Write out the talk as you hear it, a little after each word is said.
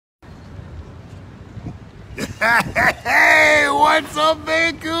Hey, what's up,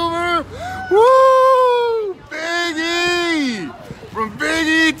 Vancouver? Woo! Big E! From Big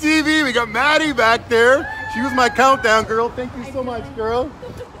E TV, we got Maddie back there. She was my countdown girl. Thank you so much, girl.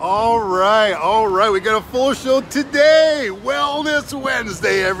 All right. We got a full show today. Wellness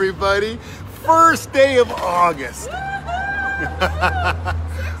Wednesday, everybody. First day of August.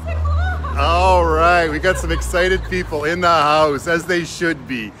 All right, we got some excited people in the house, as they should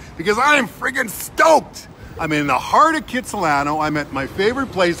be, because I am friggin' stoked. I'm in the heart of Kitsilano. I'm at my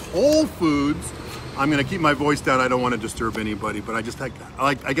favorite place, Whole Foods. I'm gonna keep my voice down. I don't want to disturb anybody, but I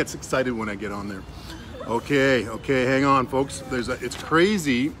get excited when I get on there. Okay, hang on, folks. It's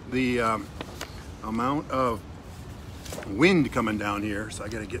crazy the amount of wind coming down here, so I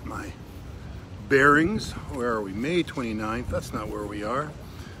gotta get my bearings. Where are we? May 29th. That's not where we are.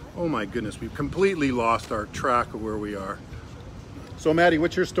 Oh my goodness, we've completely lost our track of where we are. So Maddie,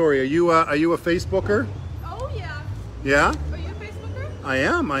 what's your story? Are you a Facebooker? Oh yeah. Yeah? Are you a Facebooker? I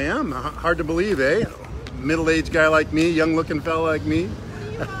am. Hard to believe, eh? Middle-aged guy like me, young-looking fella like me. What are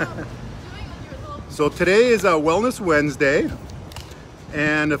you doing with your little... So today is a Wellness Wednesday,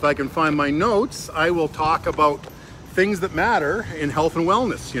 and if I can find my notes, I will talk about things that matter in health and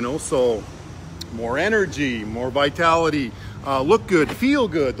wellness, you know, so more energy, more vitality, look good, feel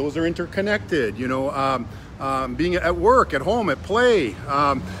good, those are interconnected, you know, being at work, at home, at play,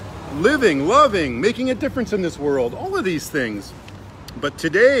 living, loving, making a difference in this world, all of these things. But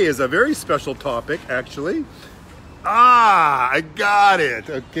today is a very special topic, actually. I got it.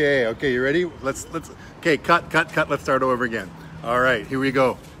 Okay, you ready? Okay, cut, let's start over again. All right, here we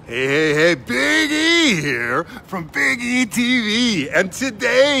go. Hey, Big E here from Big E TV. And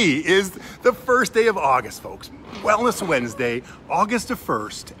today is the first day of August, folks. Wellness Wednesday, August the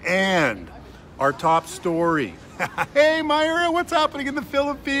 1st. And our top story. Hey, Myra, what's happening in the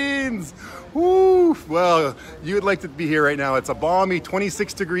Philippines? Woo! Well, you would like to be here right now. It's a balmy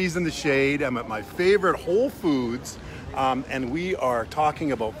 26 degrees in the shade. I'm at my favorite Whole Foods. And we are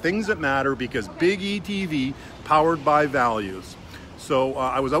talking about things that matter because Big E TV, powered by values. So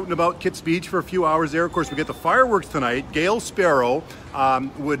I was out and about Kitts Beach for a few hours there. Of course, we get the fireworks tonight. Gail Sparrow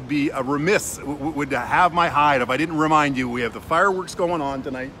would be remiss, would have my hide if I didn't remind you. We have the fireworks going on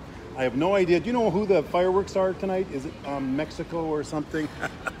tonight. I have no idea. Do you know who the fireworks are tonight? Is it Mexico or something?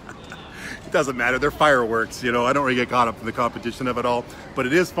 It doesn't matter. They're fireworks. You know, I don't really get caught up in the competition of it all. But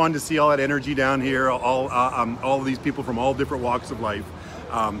it is fun to see all that energy down here. All of these people from all different walks of life.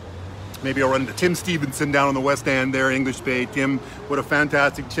 Maybe I'll run into Tim Stevenson down on the West End there in English Bay. Tim, what a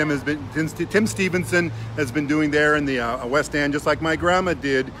fantastic Tim Stevenson has been doing there in the West End, just like my grandma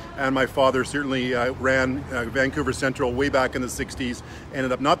did, and my father certainly ran Vancouver Central way back in the 60s.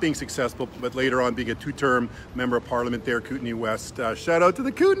 Ended up not being successful, but later on being a two-term member of Parliament there, Kootenay West. Shout out to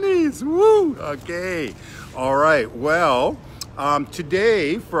the Kootenays, woo! Okay, all right, well,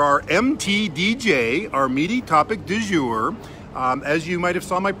 today for our MTDJ, our Meaty Topic Du Jour, as you might have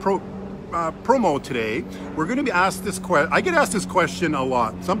saw my promo today, we're going to be asked this question. I get asked this question a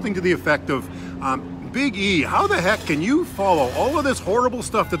lot, something to the effect of, Big E, how the heck can you follow all of this horrible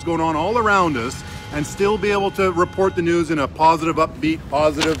stuff that's going on all around us and still be able to report the news in a positive, upbeat,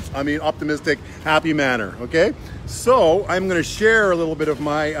 optimistic, happy manner, okay? So I'm going to share a little bit of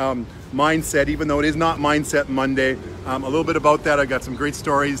my mindset, even though it is not Mindset Monday. A little bit about that. I got some great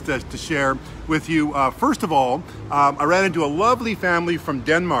stories to share with you. First of all, I ran into a lovely family from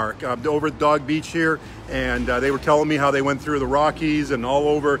Denmark over at Dog Beach here, and they were telling me how they went through the Rockies and all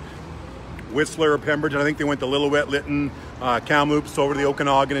over Whistler, Pemberton. I think they went to Lillooet, Lytton, Kamloops, over the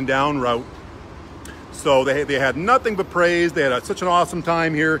Okanagan and down route. So they had nothing but praise. They had such an awesome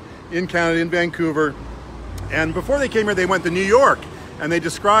time here in Canada, in Vancouver. And before they came here, they went to New York, and they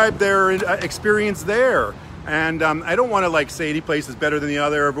described their experience there. And I don't want to like say any place is better than the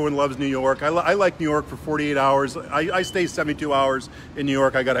other. Everyone loves New York. I like New York for 48 hours. I stay 72 hours in New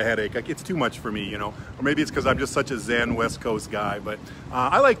York. I got a headache. It's too much for me, you know. Or maybe it's because I'm just such a zen West Coast guy. But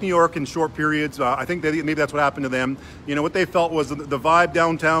I like New York in short periods. I think maybe that's what happened to them. You know, what they felt was the vibe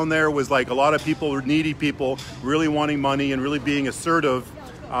downtown there was like a lot of people, needy people, really wanting money and really being assertive.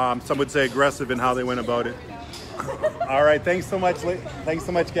 Some would say aggressive in how they went about it. All right, thanks so much. Thanks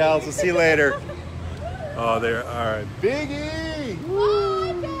so much, gals. We'll see you later. Oh, there. All right, Big E.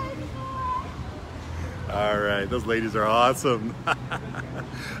 Woo. All right, those ladies are awesome.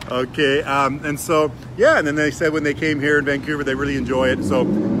 Okay, and so yeah, and then they said when they came here in Vancouver, they really enjoy it. So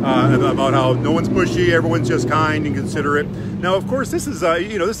about how no one's pushy, everyone's just kind and considerate. Now, of course, this is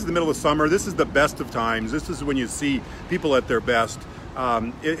this is the middle of summer. This is the best of times. This is when you see people at their best.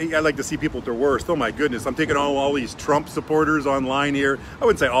 I like to see people at their worst. Oh my goodness, I'm taking all these Trump supporters online here. I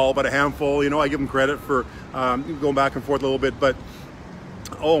wouldn't say all, but a handful. You know, I give them credit for going back and forth a little bit, but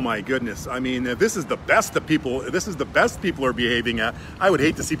oh my goodness, I mean, if this is the best that people, this is the best people are behaving at, I would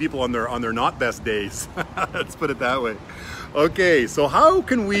hate to see people on their not best days. Let's put it that way. Okay, so how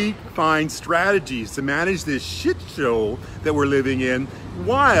can we find strategies to manage this shit show that we're living in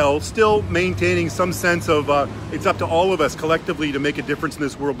while still maintaining some sense of it's up to all of us collectively to make a difference in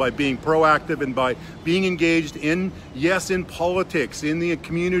this world by being proactive and by being engaged in, yes, in politics, in the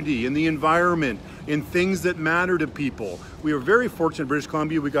community, in the environment, in things that matter to people. We are very fortunate in British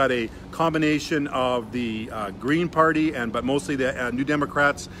Columbia. We got a combination of the Green Party but mostly the New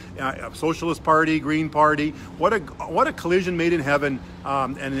Democrats, Socialist Party, Green Party. What a collision made in heaven.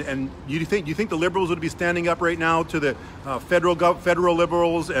 And you think the Liberals would be standing up right now to the federal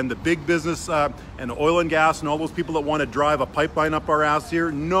Liberals and the big business and the oil and gas and all those people that want to drive a pipeline up our ass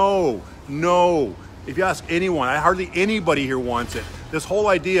here? No, no. If you ask anyone, hardly anybody here wants it. This whole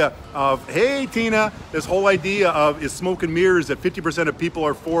idea of, hey Tina, this whole idea of is smoke and mirrors, that 50% of people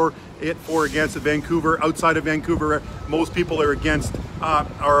are for against at Vancouver. Outside of Vancouver, most people are against,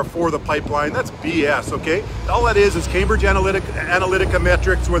 are for the pipeline. That's BS, okay? All that is Cambridge Analytica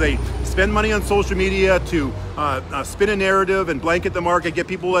metrics where they spend money on social media to spin a narrative and blanket the market, get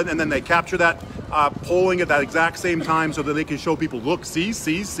people in, and then they capture that polling at that exact same time so that they can show people, look, see,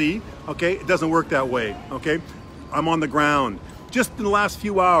 okay? It doesn't work that way, okay? I'm on the ground. Just in the last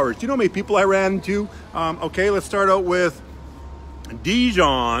few hours, do you know how many people I ran into? Okay, let's start out with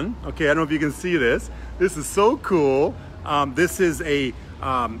Dijon. Okay, I don't know if you can see this. This is so cool. This is a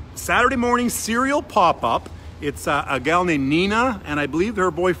Saturday morning cereal pop-up. It's a gal named Nina, and I believe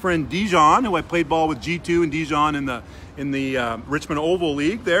her boyfriend Dijon, who I played ball with G2 and Dijon in the Richmond Oval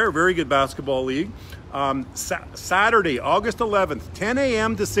League there, very good basketball league. Saturday, August 11th, 10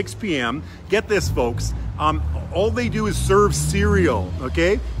 a.m. to 6 p.m. Get this, folks. All they do is serve cereal,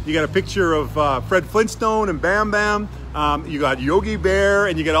 okay? You got a picture of Fred Flintstone and Bam Bam. You got Yogi Bear,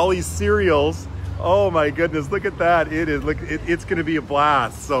 and you got all these cereals. Oh my goodness, look at that. It's going to be a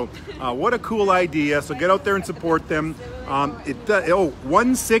blast. So what a cool idea. So get out there and support them.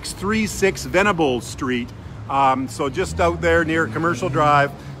 1636 Venables Street. So just out there near Commercial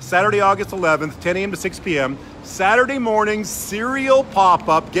Drive. Saturday, August 11th, 10 a.m. to 6 p.m. Saturday morning, cereal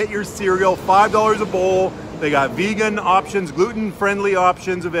pop-up. Get your cereal, $5 a bowl. They got vegan options, gluten-friendly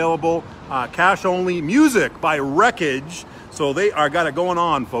options available, cash only. Music by Wreckage. So they are got it going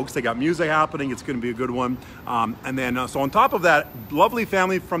on, folks. They got music happening. It's going to be a good one. And then, so on top of that, lovely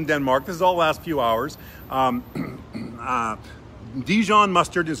family from Denmark. This is all the last few hours. Dijon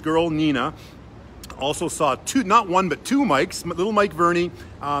Mustard, his girl, Nina. Also saw not one, but two Mikes, little Mike Verney,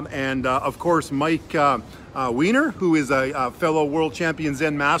 and of course Mike Wiener, who is a fellow world champion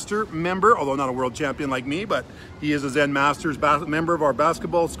Zen Master member, although not a world champion like me, but he is a Zen Masters member of our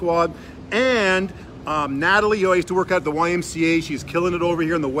basketball squad. And Natalie, who I used to work at the YMCA, she's killing it over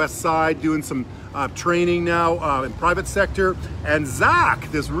here on the west side, doing some training now in private sector. And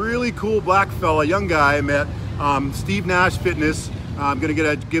Zach, this really cool black fella, young guy I met, Steve Nash Fitness. I'm going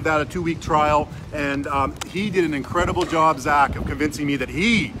to give that a 2-week trial, and he did an incredible job, Zach, of convincing me that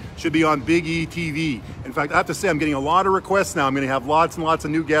he should be on Big E TV. In fact, I have to say I'm getting a lot of requests now. I'm going to have lots and lots of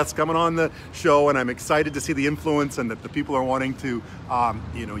new guests coming on the show, and I'm excited to see the influence and that the people are wanting to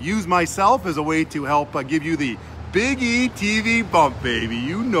use myself as a way to help give you the Big E TV bump, baby.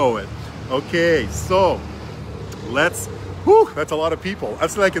 You know it. Okay, so that's a lot of people.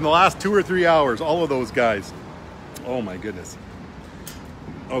 That's like in the last 2 or 3 hours, all of those guys. Oh my goodness.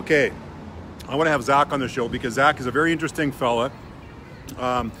 Okay, I want to have Zach on the show because Zach is a very interesting fella.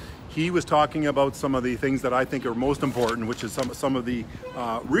 He was talking about some of the things that I think are most important, which is some of the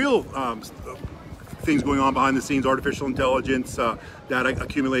real things going on behind the scenes: artificial intelligence, data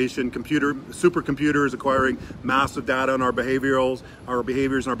accumulation, supercomputers acquiring massive data on our behaviors and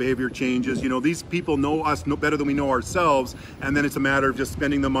our behavior changes. You know, these people know us better than we know ourselves, and then it's a matter of just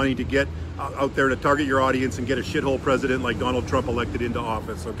spending the money to get out there to target your audience and get a shithole president like Donald Trump elected into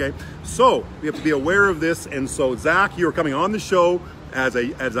office, okay? So we have to be aware of this, and so Zach, you're coming on the show as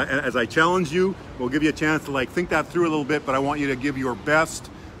I challenge you. We'll give you a chance to think that through a little bit, but I want you to give your best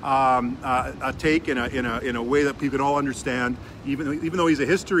a take in a way that people can all understand. Even though he's a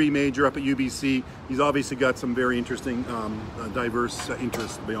history major up at UBC, he's obviously got some very interesting, diverse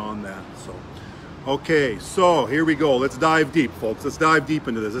interests beyond that. So, okay, so here we go. Let's dive deep, folks. Let's dive deep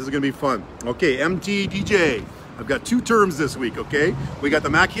into this. This is going to be fun. Okay, MTDJ. I've got two terms this week, okay? We got the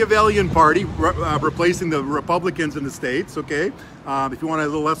Machiavellian Party replacing the Republicans in the States, okay? If you want a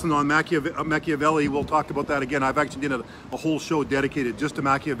little lesson on Machiavelli, we'll talk about that again. I've actually done a whole show dedicated just to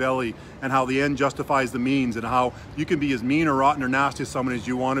Machiavelli and how the end justifies the means, and how you can be as mean or rotten or nasty as someone as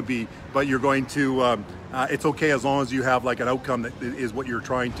you want to be, but you're going to, it's okay as long as you have like an outcome that is what you're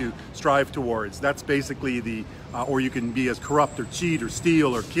trying to strive towards. That's basically the, or you can be as corrupt or cheat or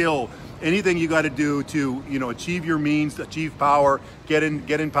steal or kill. Anything you got to do to, you know, achieve your means, achieve power, get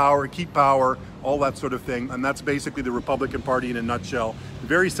in power, keep power, all that sort of thing. And that's basically the Republican Party in a nutshell.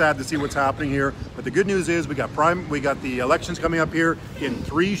 Very sad to see what's happening here, but the good news is we got the elections coming up here in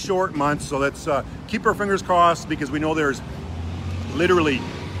 3 short months. So let's keep our fingers crossed, because we know there's literally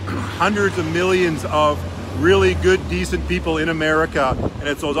hundreds of millions of really good, decent people in America, and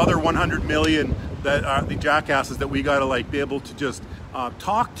it's those other 100 million that are the jackasses that we got to like be able to just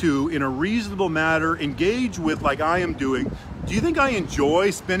talk to in a reasonable manner, engage with like I am doing. Do you think I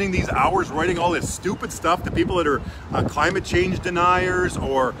enjoy spending these hours writing all this stupid stuff to people that are climate change deniers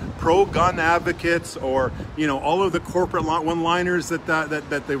or pro-gun advocates, or, you know, all of the corporate one-liners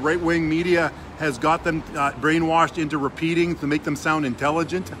that the right-wing media has got them brainwashed into repeating to make them sound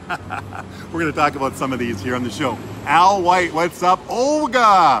intelligent? We're going to talk about some of these here on the show. Al White, what's up?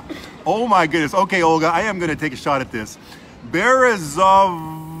 Olga! Oh my goodness. Okay, Olga, I am going to take a shot at this.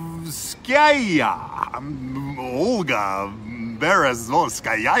 Berezovskaya. Olga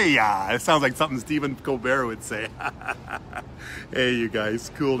Berezovskaya. It sounds like something Stephen Colbert would say. Hey, you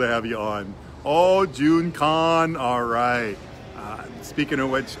guys, cool to have you on. Oh, June Khan. All right. Speaking of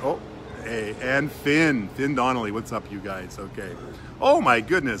which, oh, hey, and Finn Donnelly. What's up, you guys? Okay. Oh my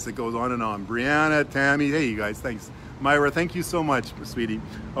goodness, it goes on and on. Brianna, Tammy. Hey, you guys, thanks. Myra, thank you so much, sweetie.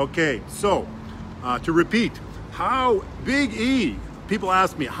 Okay, so to repeat, how Big E, people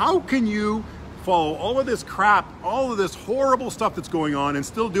ask me, how can you follow all of this crap, all of this horrible stuff that's going on, and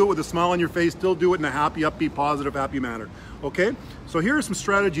still do it with a smile on your face, still do it in a happy, upbeat, positive, happy manner? Okay, so here are some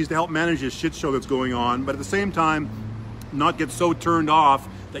strategies to help manage this shit show that's going on, but at the same time, not get so turned off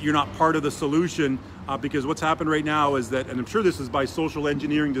that you're not part of the solution. Because what's happened right now is that, and I'm sure this is by social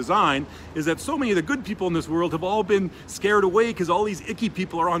engineering design, is that so many of the good people in this world have all been scared away because all these icky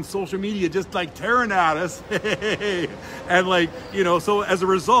people are on social media just like tearing at us. And like, you know, so as a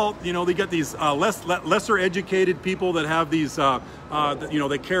result, you know, they get these lesser educated people that have these, you know,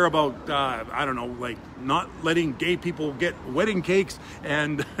 they care about, I don't know, like not letting gay people get wedding cakes,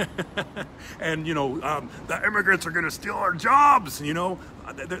 and and you know, the immigrants are going to steal our jobs, you know.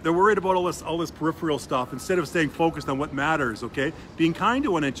 They're worried about all this peripheral stuff instead of staying focused on what matters. Okay, being kind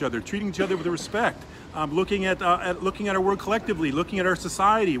to one another, treating each other with respect, looking at our world collectively, looking at our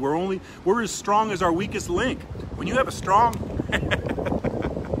society. We're as strong as our weakest link. When you have a strong,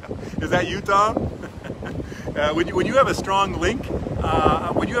 is that you, Tom? When you have a strong link,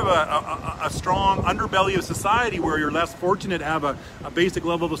 when you have a strong underbelly of society where you're less fortunate to have a basic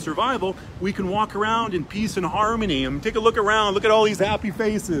level of survival, we can walk around in peace and harmony. And take a look around, look at all these happy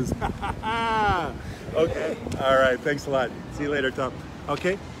faces. Okay, all right, thanks a lot. See you later, Tom.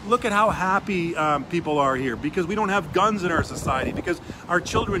 Okay, look at how happy people are here, because we don't have guns in our society, because our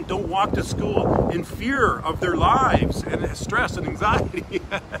children don't walk to school in fear of their lives and stress and anxiety.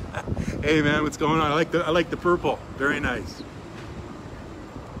 Hey man, what's going on? I like the purple. Very nice.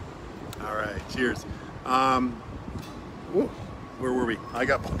 All right, cheers. Where were we?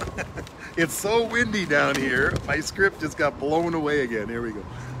 It's so windy down here. My script just got blown away again. Here we go.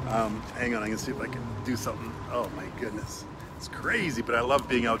 Hang on, I can see if I can do something. Oh my goodness. It's crazy, but I love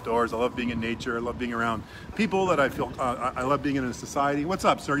being outdoors. I love being in nature. I love being around people that I feel, I love being in a society. What's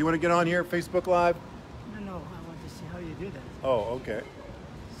up, sir? You want to get on here, Facebook Live? No, I want to see how you do that. Oh, okay.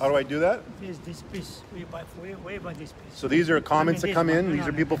 How do I do that? Here's this piece. We buy this piece. So these are comments that come in? These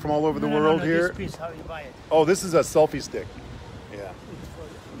are people from all over the world here? This piece, how you buy it. Oh, this is a selfie stick. Yeah.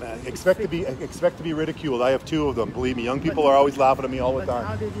 Expect to be ridiculed. I have 2 of them. Believe me, young people are always laughing at me all the time.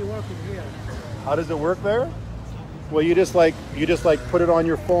 How did you work it here? How does it work there? Well, you just like put it on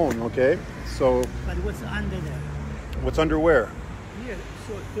your phone, okay? So. But what's under there? What's under where? Here,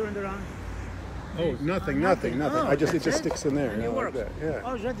 so turn it around. Oh, nothing. Oh, It just sticks in there. And it works. Like that. Yeah.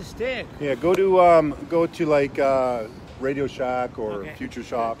 Oh, just a stick. Yeah. Go to like Radio Shack or Future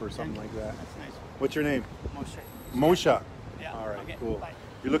Shop or something like that. That's nice. What's your name? Moshe. Moshe. Yeah. All right. Okay. Cool. Bye.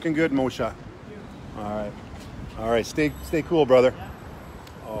 You're looking good, Moshe. All right. Stay cool, brother. Yeah.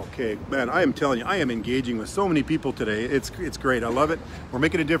 Okay, man, I am telling you, I am engaging with so many people today. It's great. I love it. We're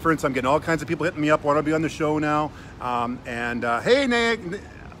making a difference. I'm getting all kinds of people hitting me up, want to be on the show now. Hey, Nick.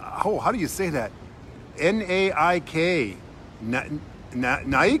 Oh, how do you say that? N-A-I-K.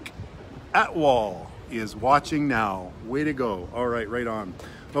 Naik Atwal. is watching now. Way to go. All right, right on.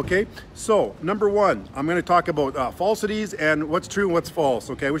 Okay, so number one, I'm going to talk about falsities and what's true and what's false.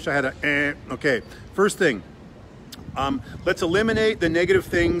 Okay, I wish I had a okay. First thing, let's eliminate the negative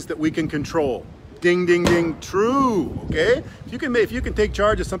things that we can control. Ding, ding, ding, true, okay? If you can take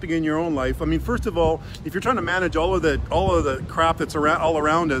charge of something in your own life, I mean, first of all, if you're trying to manage all of the crap that's all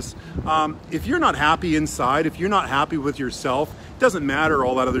around us, if you're not happy inside, if you're not happy with yourself, it doesn't matter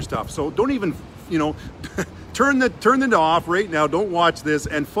all that other stuff. So don't even, you know, turn it off right now. Don't watch this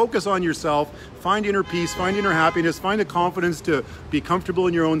and focus on yourself. Find inner peace, find inner happiness, find the confidence to be comfortable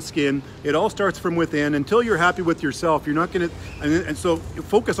in your own skin. It all starts from within. Until you're happy with yourself, you're not gonna, and so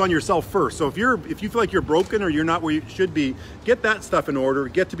focus on yourself first. So if you feel like you're broken or you're not where you should be, get that stuff in order,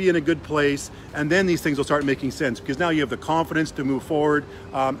 get to be in a good place, and then these things will start making sense, because now you have the confidence to move forward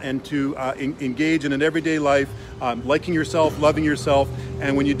and to engage in an everyday life, liking yourself, loving yourself.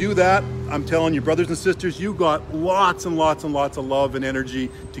 And when you do that, I'm telling you, brothers and sisters, you got lots and lots and lots of love and energy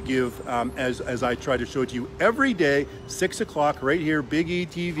to give, as I try to show to you every day, 6 o'clock right here, Big E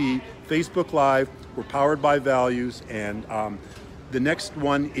TV, Facebook Live. We're powered by values. And the next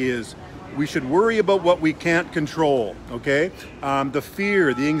one is, we should worry about what we can't control, okay? The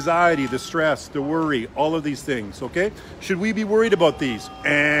fear, the anxiety, the stress, the worry, all of these things, okay? Should we be worried about these?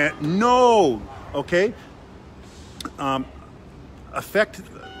 No, okay?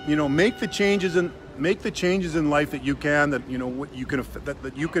 Make the changes in life that you can, that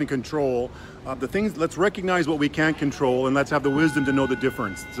you can control. The things, let's recognize what we can't control, and let's have the wisdom to know the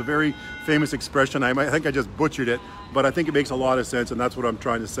difference. It's a very famous expression. I think I just butchered it, but I think it makes a lot of sense, and that's what I'm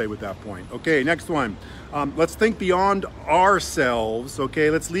trying to say with that point. Okay, next one. Let's think beyond ourselves. Okay,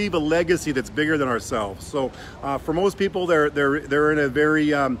 let's leave a legacy that's bigger than ourselves. So for most people, they're in a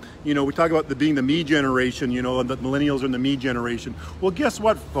very we talk about being the me generation. And the millennials are in the me generation. Well, guess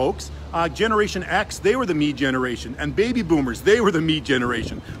what, folks? Generation X, they were the me generation, and baby boomers, they were the me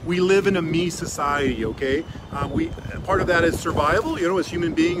generation. We live in a me society. Okay, part of that is survival. As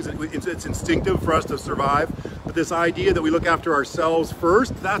human beings, it's instinctive for us to survive. But this idea that we look after ourselves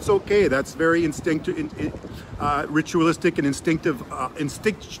first, that's okay. That's very ritualistic and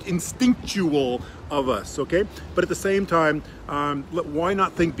instinctual of us, okay? But at the same time, why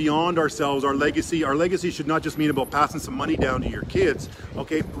not think beyond ourselves, our legacy? Our legacy should not just mean about passing some money down to your kids,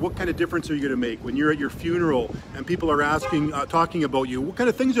 okay? What kind of difference are you going to make when you're at your funeral and people are talking about you? What kind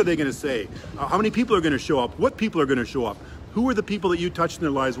of things are they going to say? How many people are going to show up? What people are going to show up? Who are the people that you touched in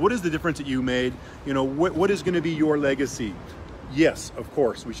their lives? What is the difference that you made? What is going to be your legacy? Yes, of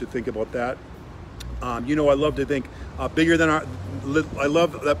course, we should think about that. I love to think bigger than I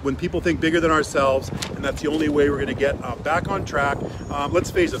love that when people think bigger than ourselves, and that's the only way we're going to get back on track. Let's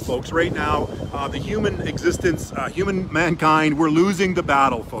face it, folks, right now, the human existence, human mankind, we're losing the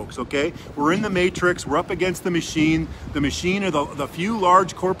battle, folks, okay? We're in the matrix, we're up against the machine. The machine are the few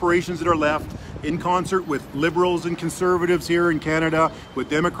large corporations that are left, in concert with liberals and conservatives here in Canada,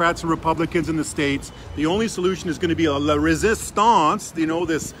 with Democrats and Republicans in the States. The only solution is going to be a la resistance,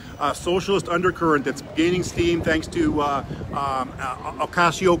 this socialist undercurrent that's gaining steam thanks to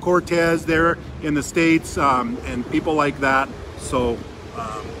Ocasio-Cortez there in the States and people like that. So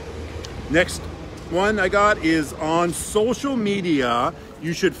next one I got is on social media.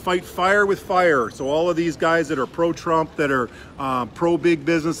 You should fight fire with fire. So all of these guys that are pro-Trump, that are pro-big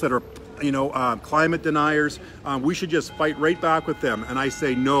business, that are climate deniers, we should just fight right back with them. And I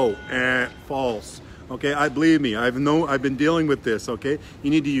say no, false. Okay, believe me, I've been dealing with this. Okay,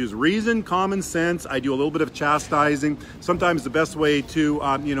 you need to use reason, common sense. I do a little bit of chastising. Sometimes the best way to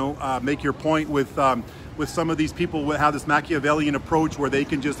make your point with some of these people who have this Machiavellian approach where they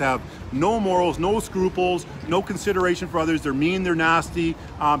can just have no morals, no scruples, no consideration for others. They're mean, they're nasty.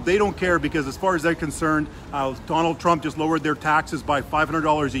 They don't care, because as far as they're concerned, Donald Trump just lowered their taxes by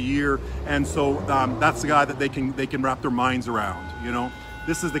 $500 a year, and so that's the guy that they can wrap their minds around.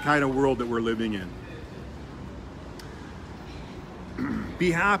 This is the kind of world that we're living in.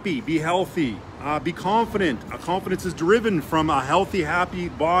 Be happy, be healthy, be confident. Confidence is driven from a healthy, happy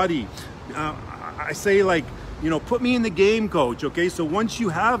body. I say, put me in the game, coach, okay? So once you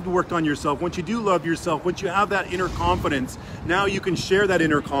have worked on yourself, once you do love yourself, once you have that inner confidence, now you can share that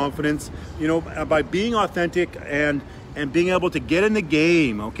inner confidence, by being authentic and being able to get in the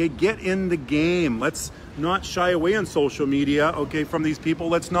game, okay? Get in the game. Let's not shy away on social media, okay, from these people.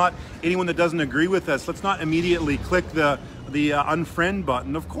 Let's not, anyone that doesn't agree with us, let's not immediately click the unfriend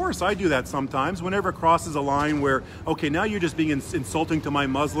button. Of course, I do that sometimes. Whenever it crosses a line where, okay, now you're just being insulting to my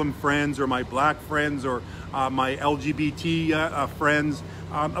Muslim friends or my black friends or my LGBT friends,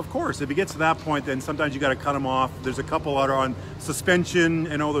 Of course, if it gets to that point, then sometimes you got to cut them off. There's a couple that are on suspension.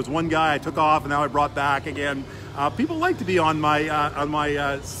 You know, there's one guy I took off and now I brought back again. People like to be on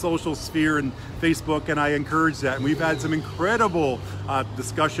my social sphere and Facebook, and I encourage that. And we've had some incredible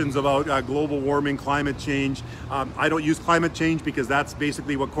discussions about global warming, climate change. I don't use climate change because that's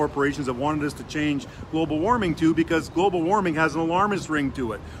basically what corporations have wanted us to change global warming to, because global warming has an alarmist ring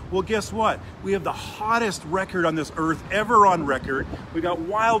to it. Well, guess what? We have the hottest record on this earth ever on record. We got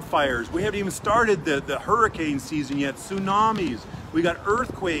wildfires. We haven't even started the hurricane season yet. Tsunamis. We got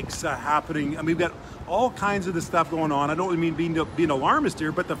earthquakes happening. I mean, we've got all kinds of this stuff going on. I don't mean being alarmist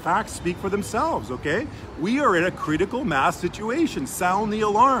here, but the facts speak for themselves, okay? We are in a critical mass situation. Sound the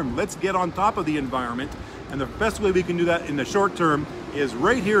alarm. Let's get on top of the environment. And the best way we can do that in the short term is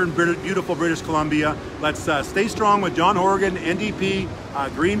right here in beautiful British Columbia. Let's stay strong with John Horgan, NDP,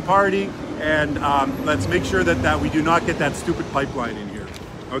 Green Party, and let's make sure that we do not get that stupid pipeline in here.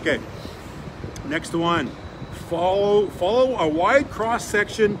 Okay, next one. Follow a wide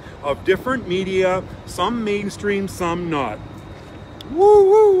cross-section of different media, some mainstream, some not. Woo,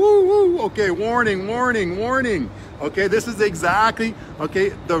 woo, woo, woo. Okay, warning, warning, warning. Okay, this is exactly,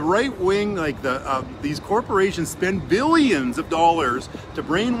 okay, the right wing, like these corporations spend billions of dollars to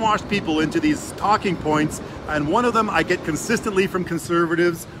brainwash people into these talking points, and one of them I get consistently from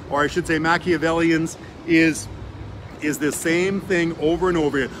conservatives, or I should say Machiavellians, is the same thing over and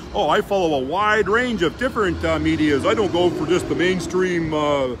over again. Oh, I follow a wide range of different medias. I don't go for just the mainstream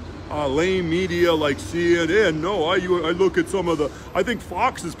lame media like CNN. No, I look at some of the, I think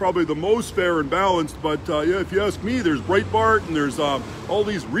Fox is probably the most fair and balanced, but yeah, if you ask me, there's Breitbart and there's all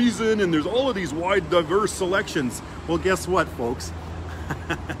these Reason and there's all of these wide diverse selections. Well, guess what, folks?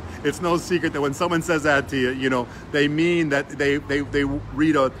 It's no secret that when someone says that to you, you know, they mean that they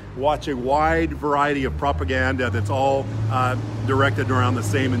watch a wide variety of propaganda that's all directed around the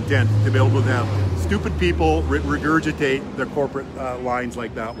same intent, to be able to have stupid people regurgitate their corporate lines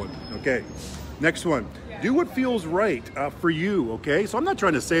like that one. Okay, next one. Do what feels right for you, okay? So I'm not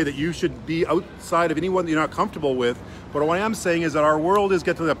trying to say that you should be outside of anyone that you're not comfortable with, but what I am saying is that our world is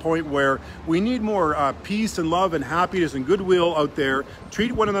getting to the point where we need more peace and love and happiness and goodwill out there.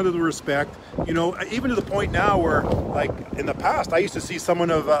 Treat one another with respect, you know, even to the point now where, like in the past, I used to see someone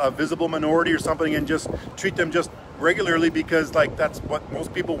of a visible minority or something and just treat them just regularly because like that's what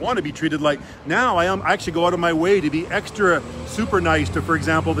most people want to be treated like. Now I actually go out of my way to be extra super nice to, for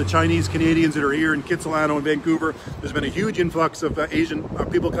example, the Chinese Canadians that are here in Kitsilano and Vancouver. There's been a huge influx of Asian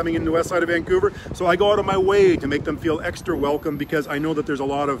people coming in the west side of Vancouver, so I go out of my way to make them feel extra welcome, because I know that there's a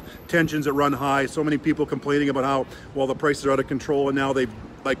lot of tensions that run high. So many people complaining about how, well, the prices are out of control, and now they've,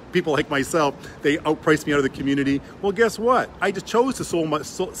 like people like myself, they outpriced me out of the community. Well, guess what? I just chose to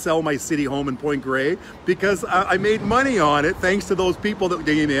sell my city home in Point Grey because I made money on it thanks to those people that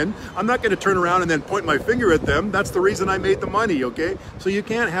came in. I'm not going to turn around and then point my finger at them. That's the reason I made the money, okay? So you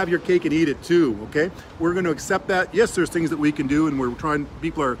can't have your cake and eat it too, okay? We're going to accept that. Yes, there's things that we can do, and we're trying,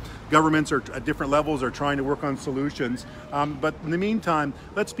 governments are at different levels are trying to work on solutions. But in the meantime,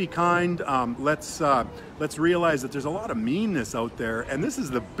 let's be kind. Let's realize that there's a lot of meanness out there, and this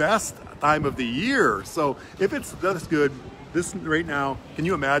is the best time of the year. So if that's good, this right now, can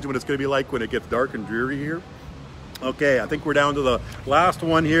you imagine what it's going to be like when it gets dark and dreary here? Okay, I think we're down to the last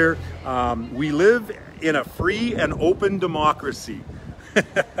one here. We live in a free and open democracy.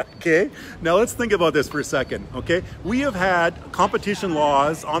 Okay, now let's think about this for a second, okay? We have had competition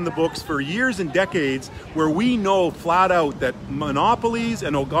laws on the books for years and decades where we know flat out that monopolies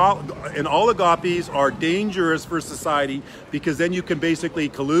and oligopolies are dangerous for society, because then you can basically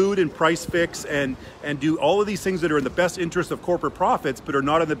collude and price fix and do all of these things that are in the best interest of corporate profits but are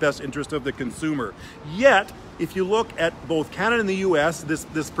not in the best interest of the consumer. Yet, if you look at both Canada and the US,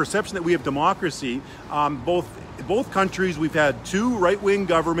 this perception that we have democracy, both countries, we've had two right-wing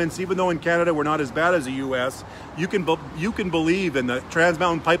governments. Even though in Canada we're not as bad as the US, you can believe, and the Trans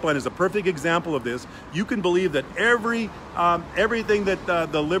Mountain Pipeline is a perfect example of this. You can believe that everything that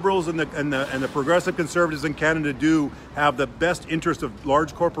the Liberals and the progressive Conservatives in Canada do have the best interest of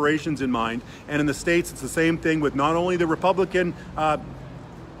large corporations in mind. And in the States, it's the same thing with not only the Republican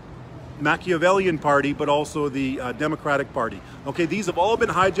Machiavellian Party, but also the Democratic Party. Okay, these have all been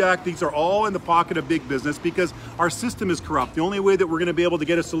hijacked. These are all in the pocket of big business because our system is corrupt. The only way that we're going to be able to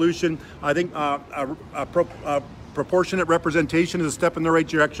get a solution, I think, proportionate representation is a step in the right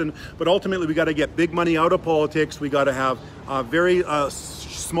direction, but ultimately we got to get big money out of politics. We got to have very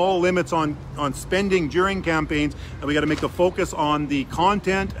small limits on spending during campaigns, and we got to make the focus on the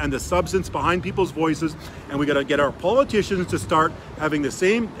content and the substance behind people's voices, and we got to get our politicians to start having the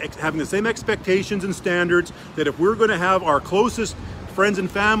same expectations and standards, that if we're going to have our closest friends and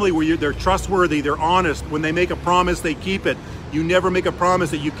family where they're trustworthy, they're honest. When they make a promise, they keep it. You never make a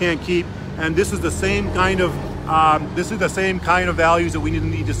promise that you can't keep. And this is the same kind of values that we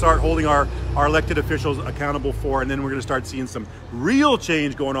need to start holding our elected officials accountable for. And then we're going to start seeing some real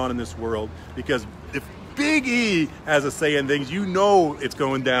change going on in this world, because if Big E has a say in things, you know it's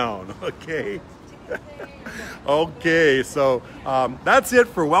going down. Okay. Okay, so that's it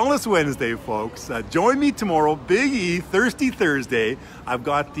for Wellness Wednesday, folks. Join me tomorrow, Big E, Thirsty Thursday. I've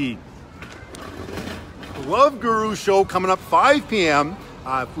got the Love Guru show coming up 5 p.m.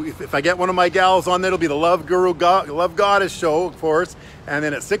 If I get one of my gals on there, it'll be the Love Guru, Love Goddess show, of course. And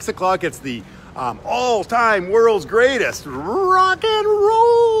then at 6 o'clock, it's the all-time world's greatest rock and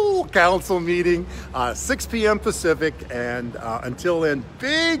roll council meeting, 6 p.m. Pacific. And until then,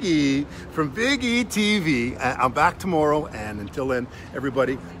 Big E from Big E TV. I'm back tomorrow, and until then,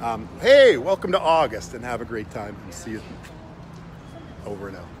 everybody, hey, welcome to August, and have a great time. See you. Over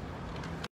and out.